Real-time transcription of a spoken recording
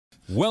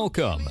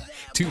Welcome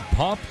to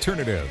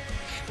Popternative,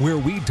 where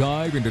we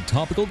dive into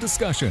topical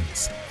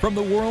discussions from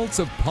the worlds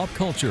of pop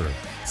culture,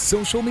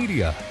 social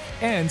media,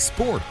 and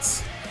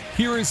sports.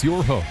 Here is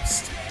your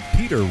host,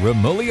 Peter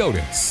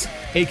Remoliotis,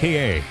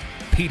 aka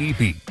PD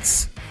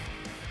Beats.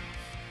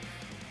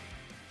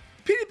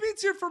 PD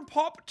Beats here from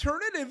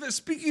Popternative,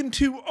 speaking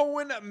to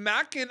Eoin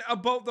Macken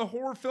about the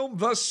horror film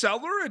The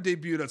Cellar. It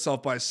debuted at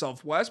South by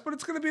Southwest, but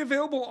it's going to be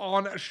available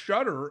on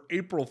Shudder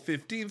April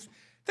 15th.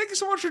 Thank you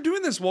so much for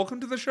doing this. Welcome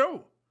to the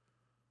show.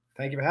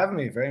 Thank you for having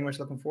me. Very much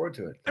looking forward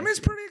to it. I mean, it's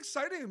pretty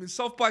exciting. I mean,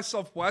 South by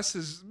Southwest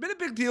has been a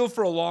big deal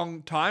for a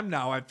long time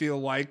now, I feel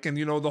like. And,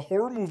 you know, the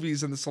horror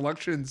movies and the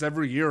selections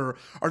every year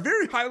are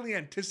very highly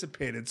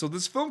anticipated. So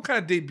this film kind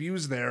of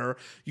debuts there.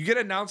 You get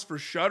announced for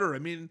Shudder. I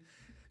mean,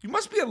 you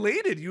must be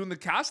elated, you and the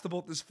cast,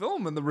 about this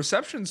film and the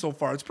reception so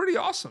far. It's pretty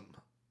awesome.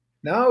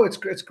 No, it's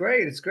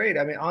great. It's great.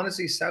 I mean,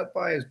 honestly, South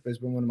by has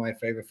been one of my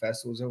favorite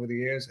festivals over the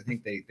years. I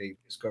think they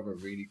discover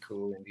really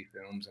cool indie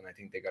films, and I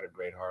think they got a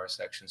great horror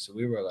section. So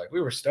we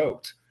were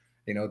stoked,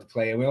 you know, to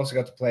play. And we also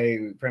got to play.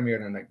 We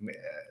premiered in like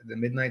the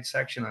midnight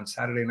section on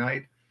Saturday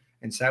night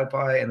in South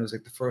by, and it was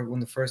like one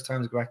of the first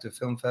times to go back to a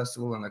film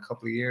festival in a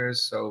couple of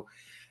years. So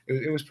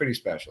it was pretty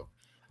special.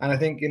 And I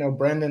think, you know,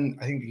 Brendan,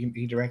 I think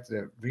he directed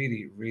a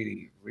really,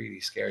 really, really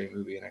scary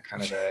movie, and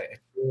it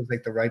feels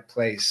like the right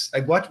place.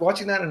 Like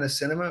watching that in a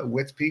cinema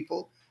with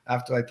people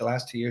after like the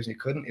last 2 years and you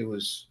couldn't, it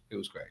was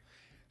great.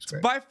 It's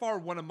by far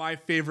one of my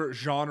favorite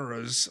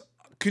genres.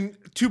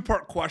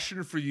 Two-part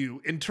question for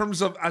you in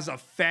terms of as a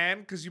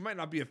fan, because you might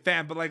not be a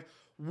fan, but like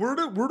where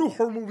do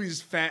horror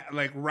movies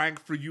rank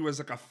for you as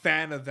like a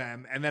fan of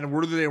them, and then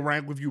where do they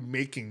rank with you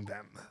making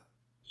them?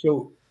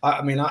 So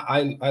I mean,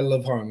 I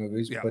love horror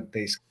movies, yeah, but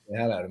they scare the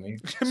hell out of me.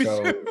 Me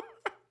so too.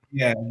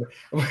 yeah,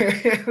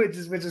 which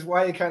is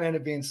why you kind of end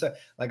up being so.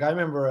 Like I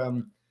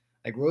remember,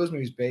 like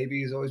Rosemary's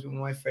Baby has always been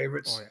one of my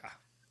favorites. Oh yeah,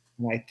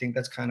 and I think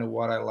that's kind of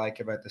what I like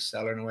about The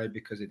Cellar in a way,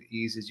 because it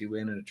eases you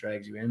in and it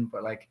drags you in.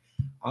 But like,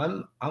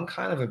 I'm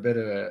kind of a bit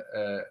of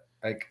a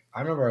like.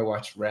 I remember I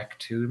watched Wreck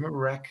 2. Remember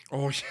Wreck?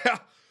 Oh yeah,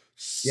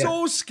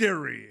 so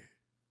scary.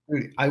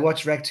 Dude, I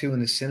watched Wreck 2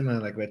 in the cinema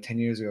like about 10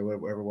 years ago,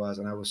 whatever it was,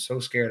 and I was so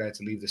scared I had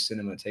to leave the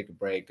cinema, take a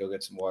break, go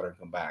get some water, and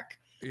come back.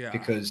 Yeah.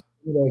 Because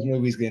those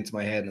movies get into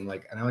my head, and I'm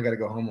like, now I got to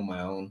go home on my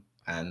own,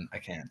 and I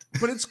can't.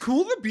 But it's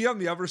cool to be on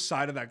the other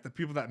side of that, the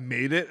people that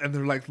made it, and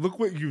they're like, look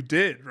what you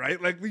did,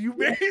 right? Like, you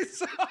made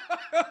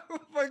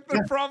like,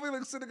 they're probably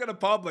like sitting at a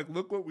pub, like,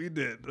 look what we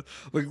did.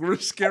 Like, we're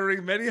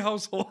scaring many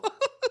households.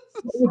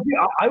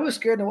 I was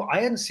scared. No,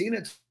 I hadn't seen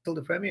it till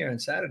the premiere on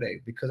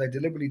Saturday because I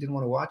deliberately didn't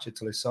want to watch it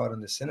till I saw it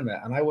in the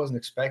cinema, and I wasn't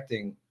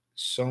expecting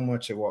so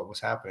much of what was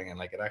happening, and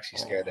like it actually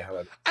scared the hell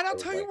out of me. And I'll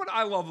tell you what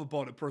I love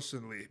about it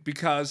personally,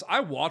 because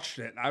I watched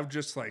it and I'm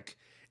just like,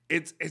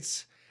 it's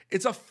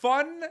a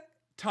fun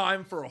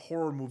time for a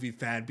horror movie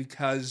fan,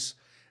 because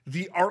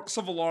the arcs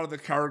of a lot of the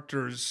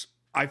characters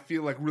I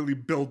feel like really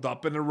build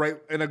up in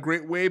a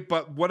great way.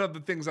 But one of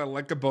the things I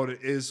like about it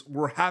is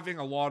we're having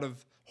a lot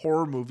of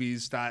horror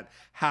movies that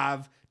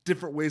have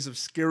different ways of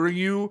scaring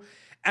you.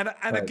 And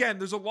Right. Again,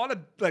 there's a lot of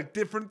like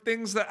different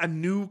things, that a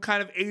new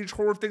kind of age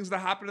horror things that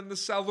happen in The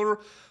Cellar,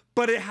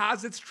 but it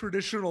has its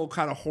traditional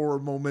kind of horror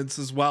moments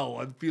as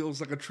well. It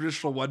feels like a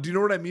traditional one. Do you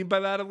know what I mean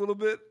by that a little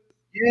bit?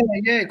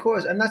 Yeah, of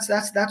course. And that's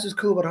what's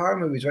cool about horror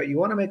movies, right? You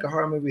want to make a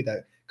horror movie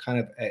that kind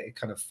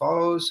of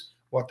follows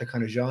what the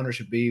kind of genre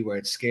should be, where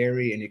it's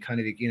scary and you kind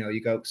of, you know,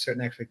 you got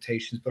certain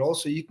expectations, but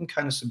also you can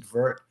kind of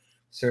subvert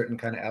certain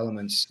kind of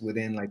elements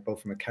within, like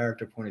both from a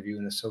character point of view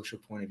and a social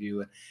point of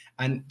view.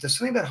 And there's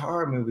something about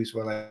horror movies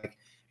where like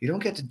you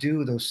don't get to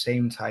do those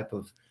same type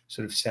of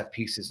sort of set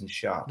pieces and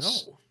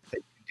shots that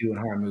you do in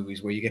horror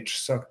movies, where you get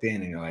sucked in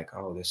and you're like,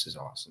 oh, this is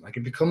awesome. Like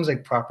it becomes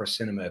like proper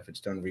cinema if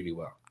it's done really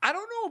well. I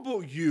don't know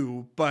about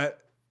you, but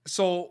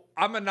so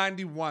I'm a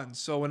 91.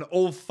 So in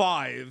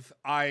 05,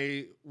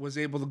 I was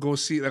able to go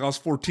see, like I was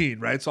 14,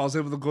 right? So I was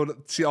able to go to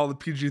see all the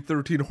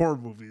PG-13 horror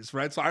movies,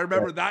 right? So I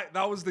remember that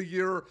was the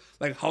year,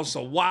 like House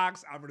of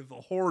Wax,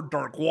 Amityville Horror,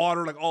 Dark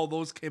Water, like all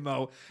those came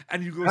out,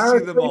 and you go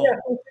see them all. Yeah.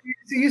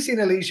 So you've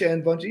seen Alicia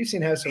and Bunch. You've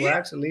seen House of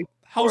Wax, Alicia.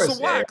 House of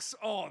Wax.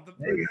 Oh,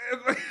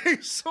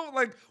 so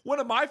like one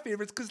of my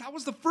favorites, because that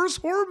was the first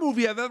horror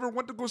movie I've ever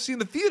went to go see in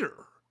the theater.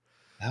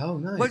 Oh,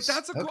 nice. Like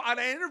that's a cool. And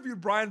I interviewed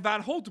Brian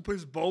Van Holt, who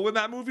plays Bo in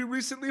that movie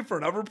recently, for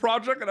another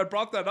project, and I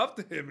brought that up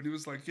to him, and he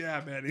was like,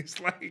 "Yeah, man." He's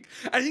like,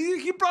 and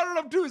he brought it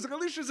up too. He's like,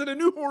 "Alicia's in a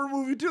new horror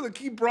movie too." Like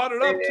he brought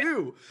it up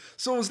too.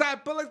 So it was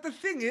that. But like the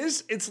thing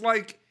is, it's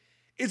like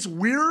it's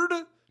weird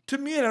to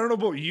me, and I don't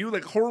know about you.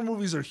 Like horror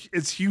movies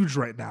it's huge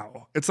right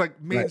now. It's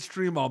like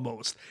mainstream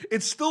almost.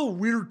 It's still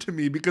weird to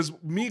me, because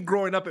me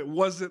growing up, it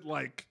wasn't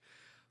like.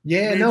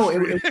 Yeah, no,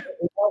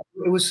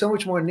 it was so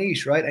much more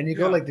niche, right? And you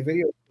go like the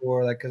video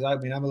store, like, because I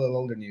mean I'm a little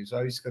older than you, so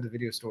I used to go to the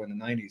video store in the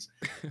 90s,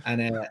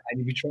 and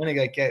you'd be trying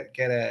to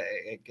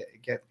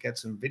get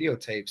some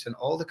videotapes, and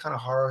all the kind of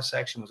horror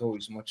section was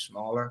always much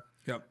smaller.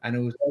 Yep. And it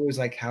was always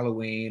like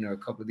Halloween or a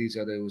couple of these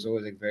other, it was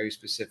always like very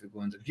specific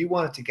ones. If you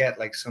wanted to get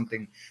like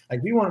something,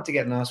 like we wanted to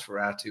get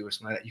Nosferatu or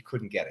something like that, you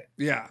couldn't get it.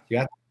 Yeah. You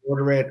had to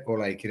order it, or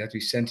like it have to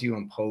be sent to you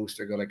on post,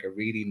 or go like a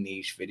really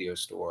niche video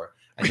store.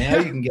 And now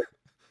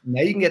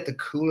you can get the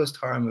coolest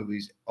horror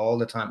movies all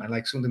the time, and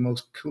like some of the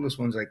most coolest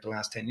ones like the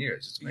last 10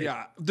 years. It's amazing.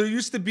 Yeah, there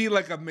used to be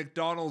like a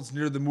McDonald's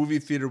near the movie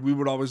theater we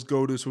would always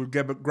go to, so we'd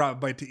grab a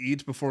bite to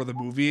eat before the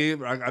movie.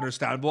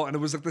 Understandable, and it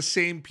was like the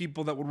same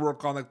people that would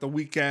work on like the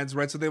weekends,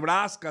 right? So they would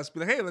ask us, be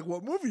like, "Hey, like,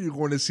 what movie are you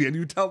going to see?" And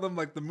you tell them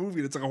like the movie,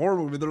 and it's like a horror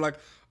movie. They're like,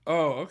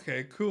 "Oh,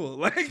 okay, cool."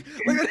 Like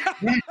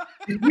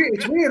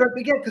It's weird, I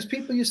forget, because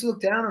people used to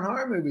look down on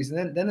horror movies,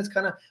 and then it's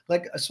kind of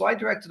like, so I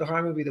directed a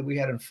horror movie that we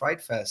had in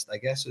Fright Fest, I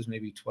guess it was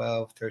maybe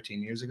 12,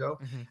 13 years ago.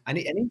 And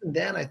even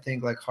then, I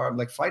think like horror,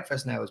 like Fright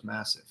Fest now is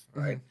massive,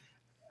 right?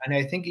 And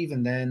I think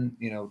even then,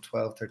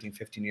 12, 13,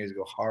 15 years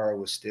ago, horror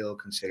was still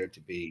considered to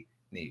be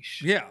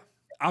niche. Yeah,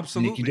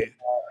 absolutely.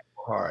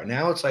 Horror.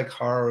 Now it's like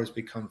horror has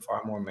become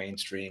far more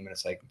mainstream, and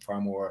it's like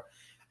far more,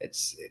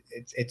 it's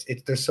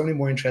there's so many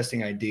more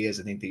interesting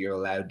ideas, I think, that you're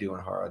allowed doing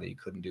horror that you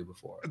couldn't do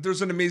before.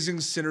 There's an amazing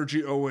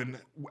synergy, Eoin,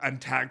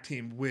 and tag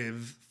team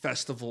with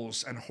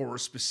festivals and horror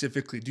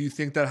specifically. Do you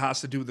think that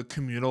has to do with the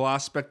communal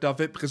aspect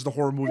of it? Because the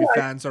horror movie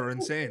fans are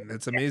insane.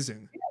 It's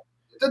amazing.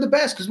 They're the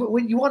best, because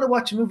when you want to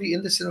watch a movie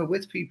in the cinema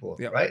with people,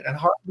 right? And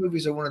horror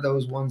movies are one of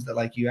those ones that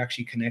like you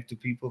actually connect to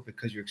people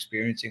because you're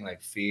experiencing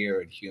like fear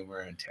and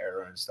humor and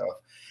terror and stuff.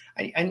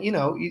 And you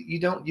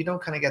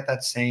don't kind of get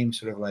that same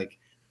sort of like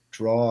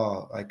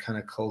draw, like kind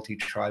of culty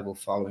tribal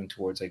following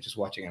towards like just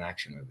watching an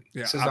action movie.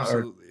 Yeah, it's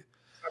absolutely.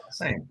 Not the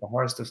same. The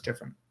horror stuff's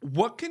different.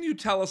 What can you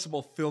tell us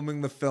about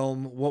filming the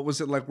film? What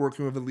was it like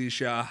working with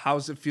Alicia? How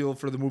does it feel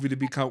for the movie to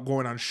be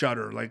going on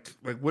Shudder? Like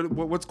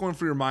what's going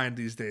through your mind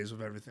these days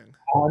with everything?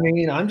 I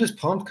mean, I'm just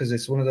pumped because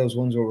it's one of those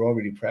ones where we're all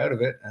really proud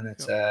of it, and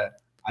it's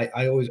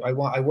I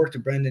worked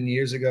with Brendan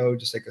years ago,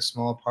 just like a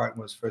small part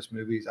in his first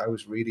movies. I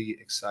was really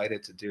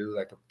excited to do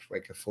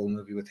like a full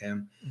movie with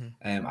him.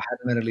 I hadn't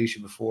met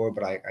Alicia before,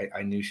 but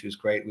I knew she was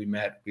great. We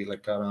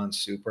like got on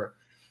super,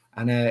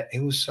 and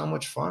it was so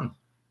much fun,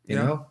 you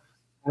know.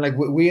 And like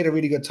we had a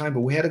really good time, but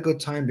we had a good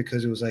time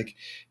because it was like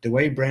the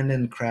way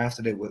Brendan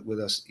crafted it with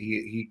us.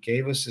 He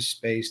gave us the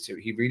space to.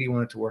 He really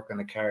wanted to work on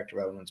the character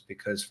elements,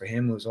 because for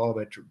him it was all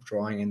about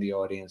drawing in the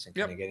audience and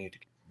kind of getting you to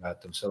care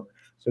about them. So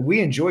we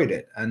enjoyed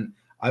it, and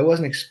I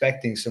wasn't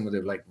expecting some of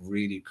the like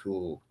really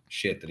cool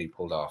shit that he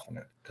pulled off in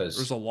it, because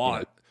there's a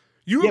lot.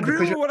 You agree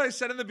with what I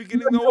said in the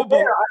beginning though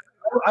about?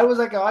 I was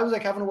like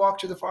having a walk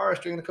through the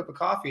forest drinking a cup of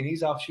coffee, and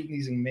he's off shooting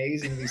these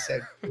amazingly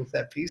set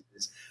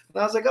pieces.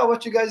 And I was like, "Oh,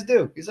 what you guys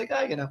do?" He's like,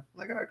 I'm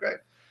like, "All right, great."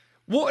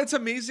 Well, it's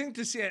amazing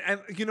to see it.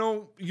 And,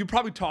 you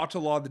probably talk to a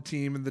lot of the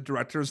team and the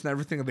directors and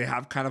everything, and they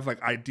have kind of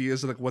like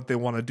ideas of like what they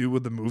want to do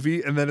with the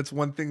movie. And then it's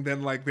one thing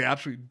then like they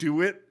actually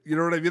do it. You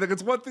know what I mean? Like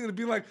it's one thing to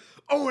be like,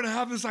 "Oh, and I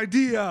have this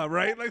idea,"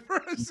 right? Like for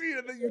a scene,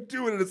 and then you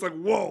do it and it's like,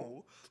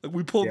 whoa, like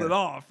we pulled it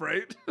off,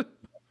 right?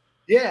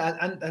 Yeah,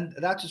 and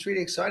that's what's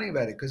really exciting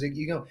about it, because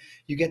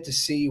you get to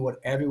see what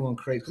everyone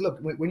creates. Look,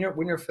 when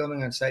you're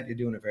filming on set, you're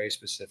doing a very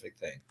specific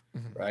thing,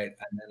 right?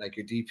 And then like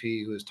your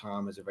DP, who is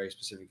Tom, has a very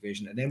specific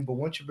vision. And then, but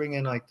once you bring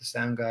in like the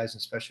sound guys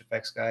and special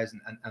effects guys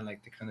and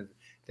like the kind of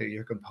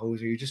your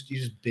composer, you just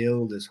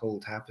build this whole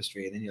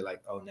tapestry, and then you're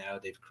like, oh, now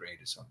they've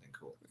created something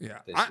cool. Yeah,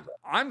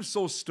 I'm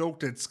so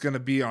stoked it's gonna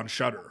be on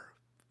Shudder.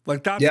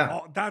 Like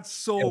that's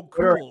so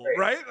cool,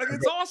 right? Like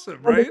it's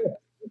awesome, right?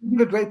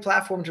 It's a great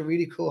platform to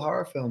really cool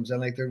horror films,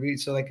 and like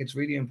it's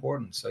really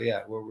important. So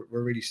yeah,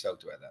 we're really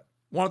stoked about that.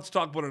 Wanted to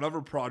talk about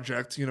another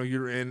project.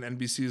 You're in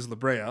NBC's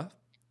Brea.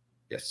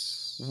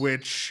 Yes.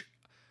 Which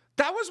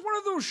that was one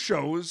of those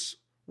shows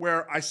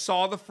where I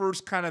saw the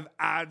first kind of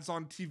ads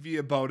on TV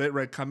about it,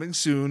 right, coming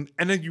soon,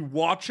 and then you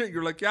watch it,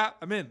 you're like, yeah,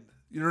 I'm in.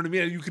 You know what I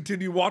mean? And you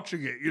continue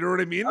watching it. You know what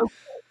I mean? Okay.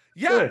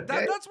 Yeah,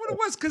 that's what it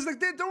was, because like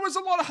there was a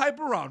lot of hype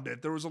around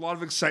it. There was a lot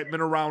of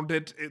excitement around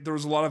it. There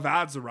was a lot of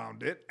ads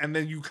around it, and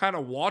then you kind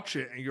of watch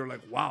it, and you're like,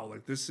 wow,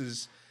 like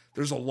there's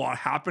a lot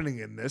happening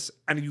in this,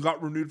 and you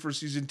got renewed for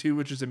season 2,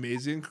 which is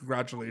amazing.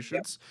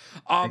 Congratulations.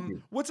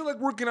 What's it like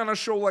working on a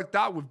show like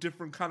that with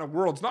different kind of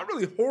worlds? Not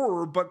really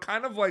horror, but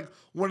kind of like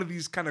one of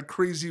these kind of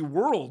crazy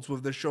worlds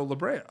with the show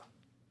Brea.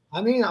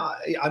 I mean,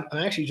 I'm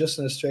actually just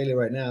in Australia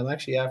right now. I'm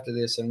actually, after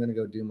this, I'm going to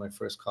go do my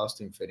first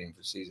costume fitting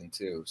for season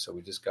 2. So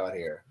we just got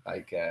here.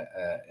 Like,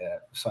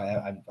 so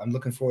I'm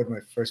looking forward to my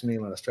first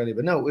meal in Australia.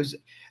 But no, it was,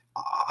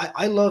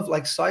 I love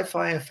like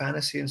sci-fi and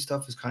fantasy and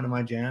stuff is kind of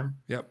my jam.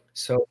 Yep.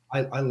 So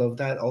I love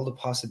that. All the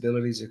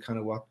possibilities of kind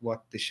of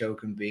what the show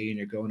can be, and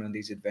you're going on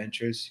these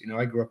adventures.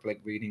 I grew up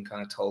like reading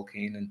kind of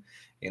Tolkien, and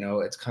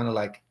it's kind of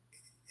like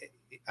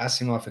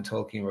Asimov and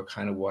Tolkien were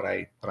kind of what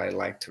I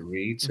like to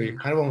read. So you're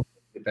kind of almost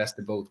the best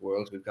of both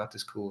worlds. We've got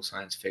this cool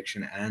science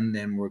fiction, and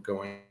then we're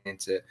going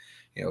into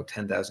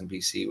 10,000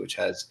 BC, which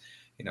has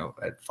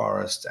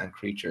forests and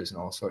creatures and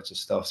all sorts of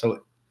stuff.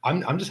 So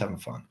I'm just having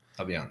fun,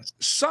 I'll be honest.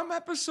 Some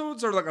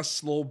episodes are like a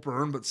slow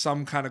burn, but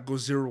some kind of go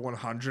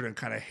 0-100 and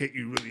kind of hit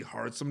you really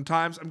hard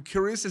sometimes. I'm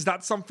curious, is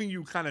that something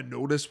you kind of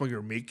notice when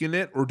you're making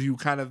it, or do you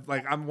kind of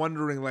like, I'm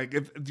wondering, like,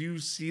 do you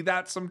see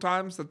that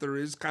sometimes, that there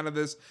is kind of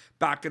this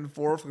back and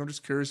forth? I'm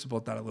just curious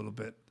about that a little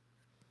bit.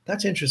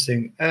 That's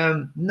interesting.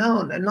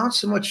 No, not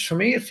so much for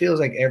me. It feels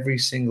like every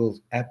single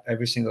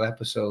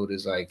episode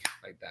is like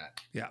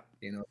that. Yeah.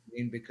 You know what I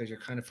mean? Because you're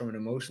kind of from an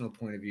emotional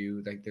point of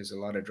view, like there's a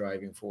lot of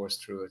driving force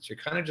through it. So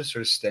you're kind of just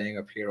sort of staying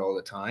up here all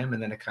the time,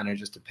 and then it kind of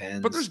just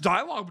depends. But there's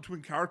dialogue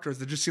between characters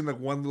that just seem like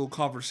one little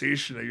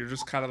conversation, and you're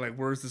just kind of like,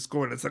 "Where's this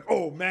going?" It's like,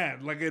 "Oh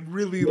man!" Like it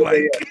really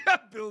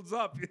builds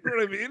up. You know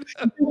what I mean?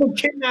 People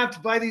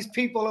kidnapped by these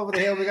people over the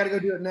hill. We got to go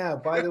do it now.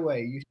 By the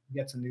way, you should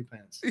get some new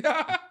pants.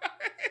 Yeah,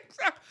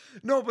 exactly.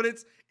 No, but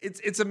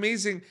it's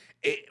amazing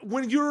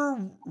when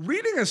you're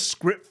reading a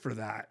script for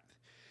that.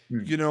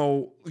 You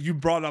know, you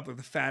brought up like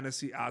the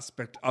fantasy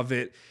aspect of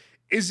it.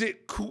 Is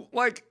it cool?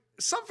 Like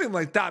something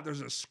like that, there's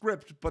a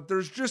script, but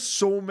there's just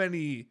so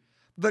many,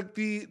 like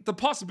the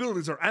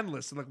possibilities are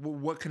endless. Like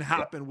what can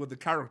happen with the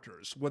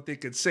characters, what they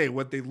could say,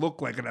 what they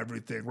look like and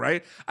everything,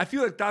 right? I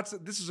feel like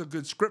this is a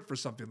good script for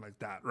something like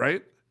that,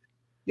 right?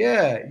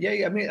 Yeah.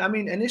 I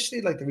mean,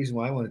 initially, like the reason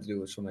why I wanted to do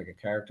it was from like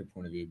a character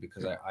point of view,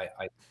 because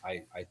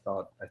I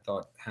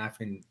thought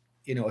having,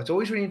 you know, it's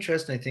always really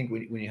interesting. I think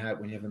when you have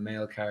a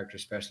male character,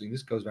 especially, and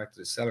this goes back to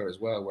the Cellar as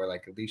well, where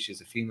like Alicia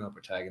is a female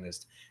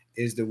protagonist,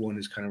 is the one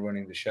who's kind of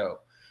running the show.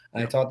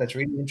 And I thought that's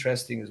really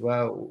interesting as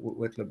well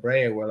with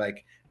Brea, where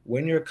like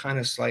when you're kind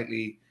of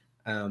slightly,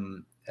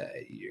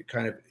 you're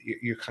kind of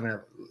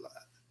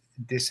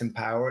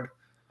disempowered.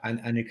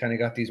 And you kind of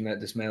got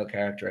this male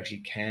character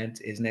actually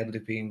isn't able to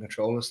be in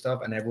control of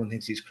stuff, and everyone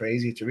thinks he's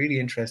crazy. It's a really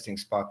interesting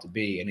spot to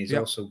be, and he's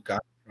also got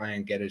to try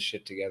and get his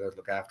shit together,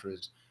 look after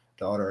his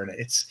daughter, and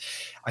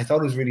I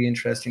thought it was really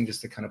interesting just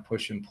to kind of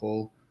push and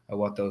pull at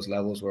what those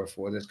levels were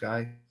for this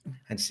guy,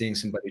 and seeing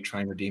somebody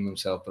try and redeem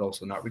himself, but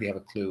also not really have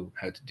a clue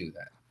how to do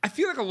that. I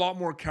feel like a lot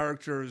more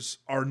characters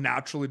are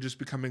naturally just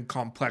becoming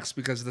complex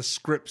because the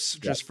scripts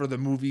just for the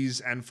movies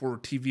and for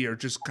TV are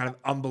just kind of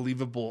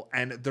unbelievable,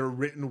 and they're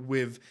written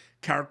with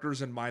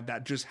characters in mind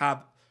that just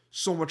have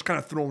so much kind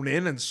of thrown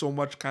in and so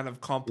much kind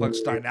of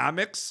complex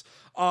dynamics.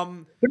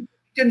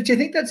 Do you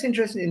think that's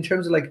interesting in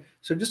terms of like,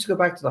 so just to go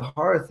back to the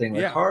horror thing,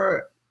 like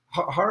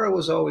horror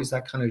was always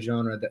that kind of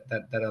genre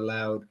that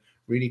allowed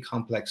really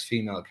complex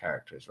female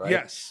characters, right?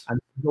 Yes. And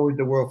always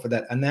the world for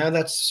that. And now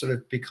that's sort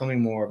of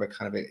becoming more of a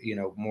kind of a, you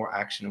know, more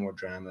action and more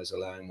dramas,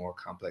 allowing more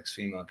complex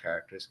female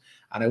characters.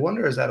 And I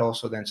wonder, is that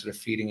also then sort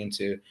of feeding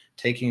into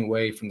taking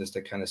away from this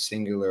the kind of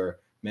singular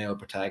male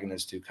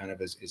protagonist who kind of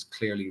is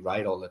clearly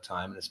right all the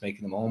time, and it's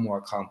making them all more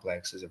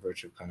complex as a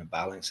virtue of kind of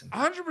balancing.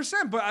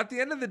 100%. But at the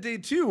end of the day,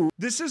 too,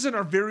 this isn't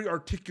a very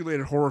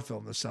articulated horror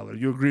film, The Cellar.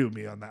 You agree with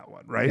me on that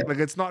one, right? Yeah. Like,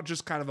 it's not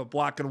just kind of a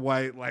black and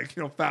white, like,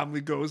 you know,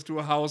 family goes to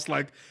a house.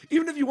 Like,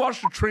 even if you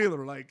watch the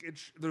trailer, like,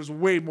 there's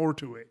way more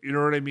to it. You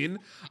know what I mean?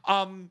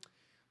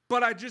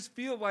 But I just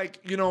feel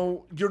like, you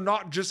know, you're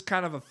not just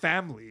kind of a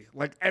family.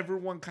 Like,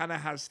 everyone kind of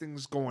has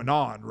things going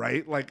on,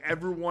 right? Like,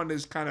 everyone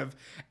is kind of,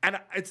 and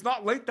it's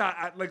not like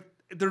that. Like,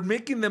 they're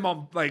making them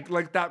on like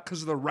that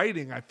because of the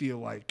writing, I feel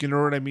like. You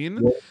know what I mean?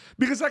 Yeah.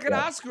 Because I could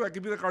ask you, I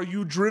could be like, are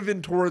you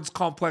driven towards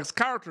complex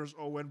characters,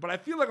 Eoin? But I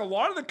feel like a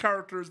lot of the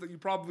characters that you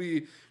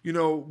probably, you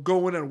know,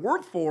 go in and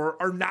work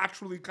for are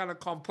naturally kind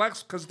of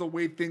complex because of the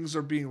way things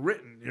are being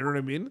written. You know what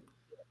I mean?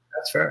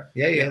 That's fair.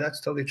 Yeah,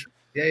 that's totally true.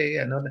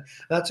 Yeah. No,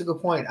 that's a good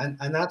point,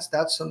 and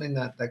that's something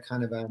that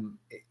kind of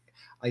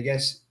I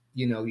guess,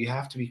 you know, you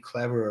have to be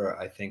cleverer,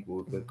 I think,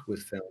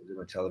 with films and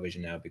with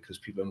television now, because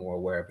people are more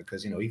aware.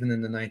 Because, you know, even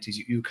in the 90s,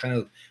 you kind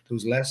of it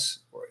was less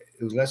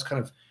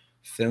kind of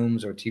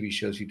films or TV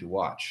shows you to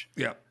watch.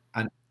 Yeah.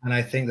 And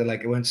I think that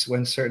like when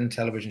certain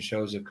television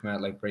shows have come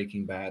out, like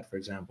Breaking Bad, for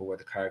example, where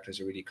the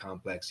characters are really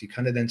complex, you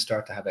kind of then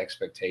start to have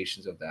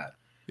expectations of that.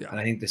 Yeah. And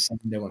I think the same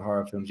thing with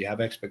horror films, you have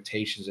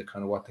expectations of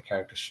kind of what the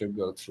character should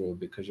go through,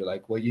 because you're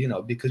like, well, you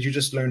know, because you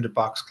just learn to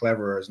box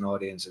cleverer as an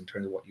audience in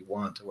terms of what you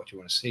want and what you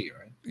want to see,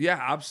 right? Yeah,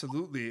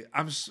 absolutely.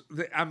 I'm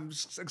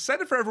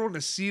excited for everyone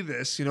to see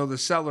this. You know, The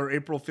Cellar,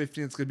 April 15th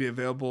is going to be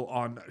available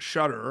on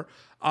Shudder.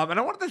 And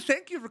I wanted to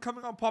thank you for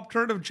coming on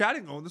Popternative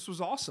chatting, Eoin. This was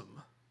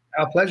awesome.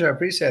 Our pleasure. I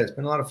appreciate it. It's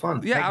been a lot of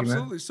fun. Yeah, thank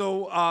absolutely. You,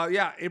 so,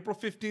 April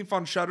 15th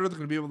on Shudder. They're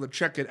going to be able to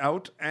check it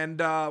out. And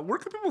where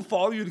can people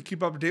follow you to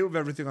keep up to date with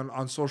everything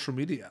on social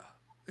media?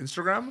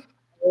 Instagram?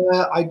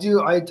 I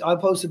do. I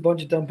post a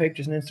bunch of dumb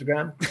pictures on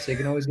Instagram, so you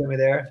can always get me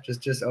there.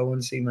 Just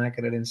Eoin C.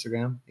 Macken at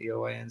Instagram.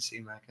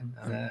 EOINC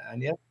Macken.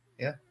 And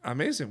yeah.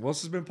 Amazing. Well,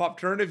 this has been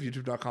Popternative,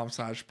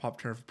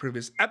 youtube.com/Popternative. For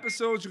previous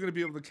episodes, you're going to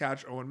be able to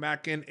catch Eoin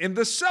Macken in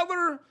The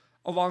Cellar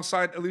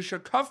alongside Alicia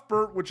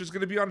Cuthbert, which is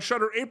going to be on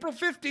Shudder April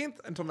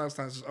 15th. Until next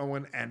time, this is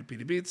Eoin and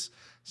Petey Beats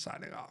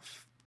signing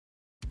off.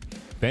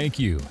 Thank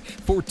you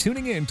for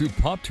tuning in to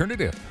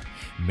Popternative.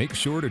 Make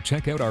sure to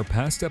check out our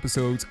past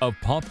episodes of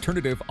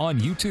Popternative on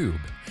YouTube.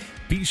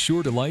 Be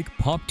sure to like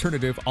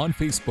Popternative on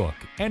Facebook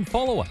and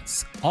follow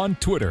us on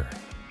Twitter.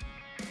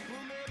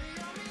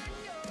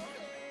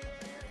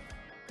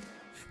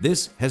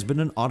 This has been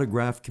an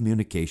Autograph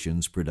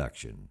Communications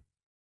production.